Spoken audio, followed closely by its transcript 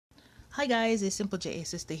Hi guys, it's Simple J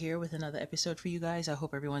Sister here with another episode for you guys. I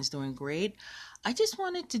hope everyone's doing great. I just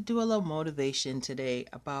wanted to do a little motivation today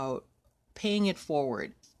about paying it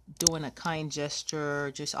forward, doing a kind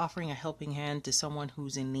gesture, just offering a helping hand to someone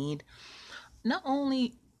who's in need. Not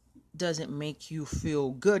only does it make you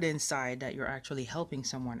feel good inside that you're actually helping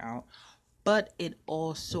someone out, but it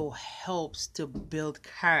also helps to build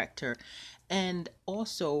character and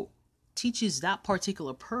also teaches that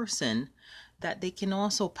particular person that they can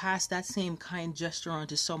also pass that same kind gesture on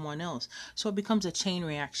to someone else. So it becomes a chain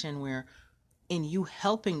reaction where in you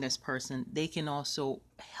helping this person, they can also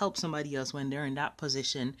help somebody else when they're in that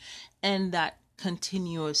position. And that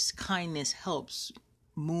continuous kindness helps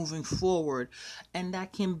moving forward. And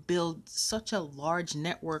that can build such a large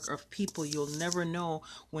network of people. You'll never know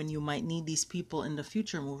when you might need these people in the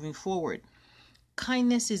future moving forward.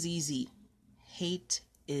 Kindness is easy, hate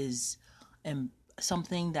is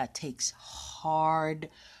something that takes hard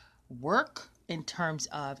work in terms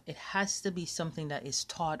of it has to be something that is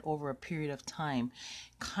taught over a period of time.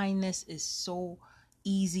 Kindness is so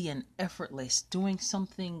easy and effortless. Doing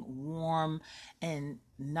something warm and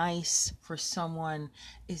nice for someone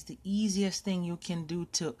is the easiest thing you can do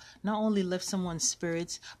to not only lift someone's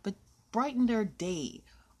spirits but brighten their day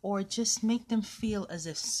or just make them feel as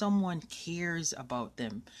if someone cares about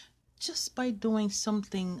them just by doing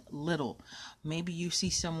something little. Maybe you see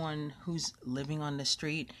someone who's living on the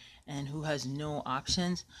street and who has no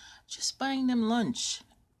options, just buying them lunch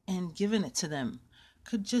and giving it to them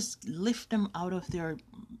could just lift them out of their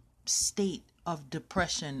state of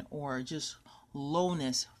depression or just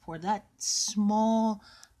lowness for that small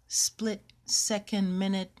split second,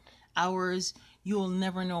 minute, hours. You'll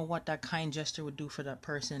never know what that kind gesture would do for that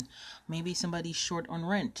person. Maybe somebody's short on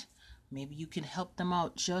rent. Maybe you can help them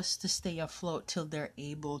out just to stay afloat till they're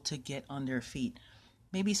able to get on their feet.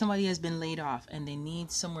 Maybe somebody has been laid off and they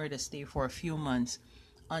need somewhere to stay for a few months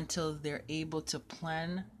until they're able to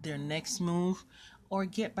plan their next move or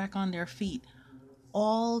get back on their feet.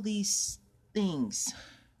 All these things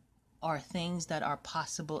are things that are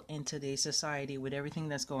possible in today's society with everything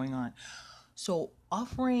that's going on. So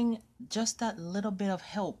offering just that little bit of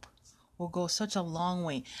help will go such a long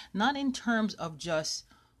way. Not in terms of just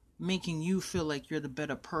making you feel like you're the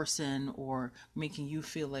better person or making you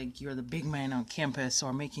feel like you're the big man on campus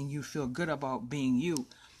or making you feel good about being you,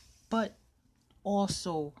 but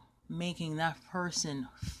also making that person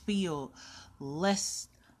feel less.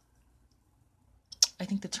 I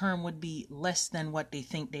think the term would be less than what they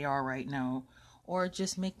think they are right now, or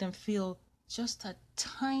just make them feel just a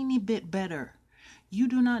tiny bit better. You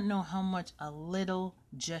do not know how much a little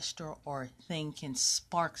gesture or thing can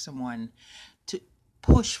spark someone to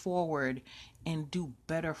push forward and do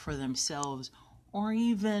better for themselves, or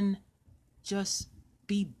even just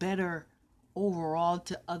be better overall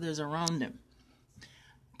to others around them.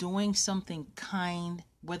 Doing something kind,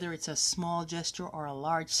 whether it's a small gesture or a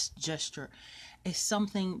large gesture, is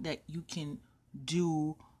something that you can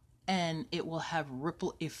do and it will have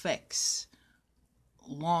ripple effects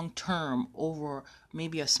long term over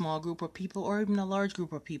maybe a small group of people or even a large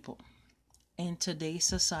group of people. In today's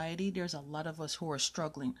society, there's a lot of us who are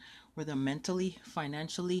struggling, whether mentally,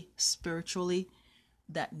 financially, spiritually,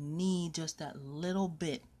 that need just that little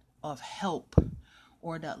bit of help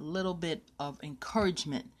or that little bit of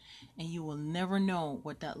encouragement. And you will never know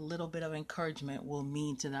what that little bit of encouragement will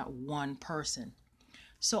mean to that one person.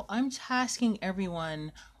 So I'm tasking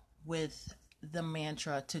everyone with the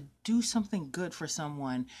mantra to do something good for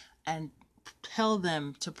someone and tell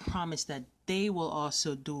them to promise that they will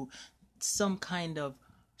also do some kind of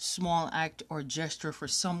small act or gesture for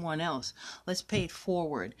someone else. Let's pay it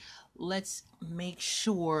forward. Let's make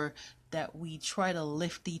sure that we try to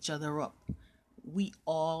lift each other up. We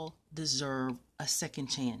all deserve a second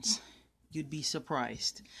chance. You'd be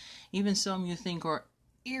surprised. Even some you think are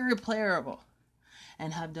irreparable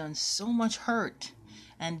and have done so much hurt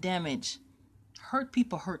and damage. Hurt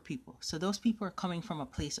people hurt people. So those people are coming from a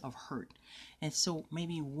place of hurt. And so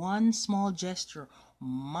maybe one small gesture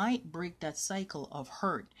might break that cycle of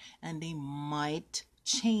hurt and they might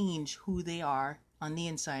change who they are on the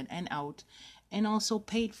inside and out and also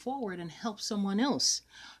pay it forward and help someone else.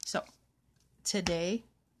 So today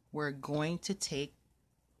we're going to take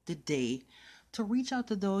the day to reach out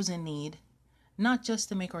to those in need, not just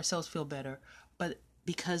to make ourselves feel better, but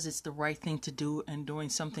because it's the right thing to do, and doing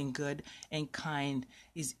something good and kind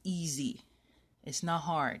is easy. It's not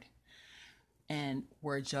hard. And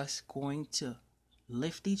we're just going to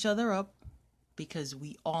lift each other up because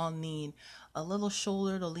we all need a little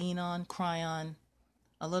shoulder to lean on, cry on,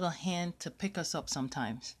 a little hand to pick us up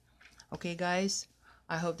sometimes. Okay, guys?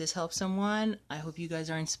 I hope this helps someone. I hope you guys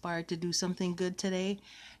are inspired to do something good today.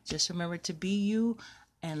 Just remember to be you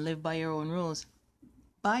and live by your own rules.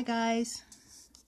 Bye, guys.